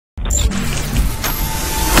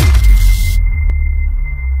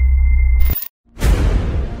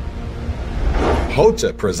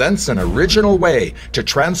Jota presents an original way to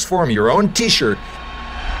transform your own t-shirt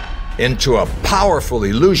into a powerful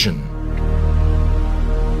illusion.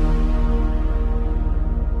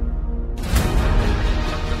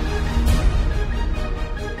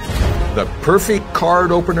 The perfect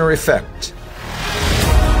card opener effect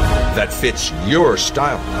that fits your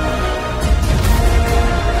style.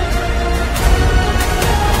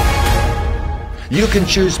 You can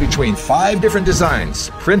choose between 5 different designs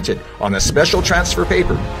printed on a special transfer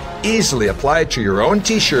paper, easily applied to your own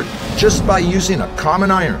t-shirt just by using a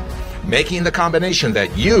common iron, making the combination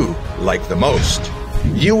that you like the most.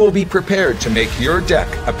 You will be prepared to make your deck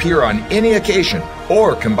appear on any occasion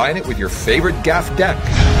or combine it with your favorite gaff deck.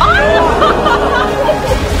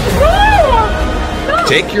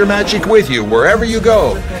 Take your magic with you wherever you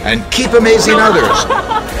go and keep amazing others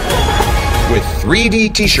with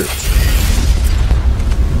 3D t-shirts.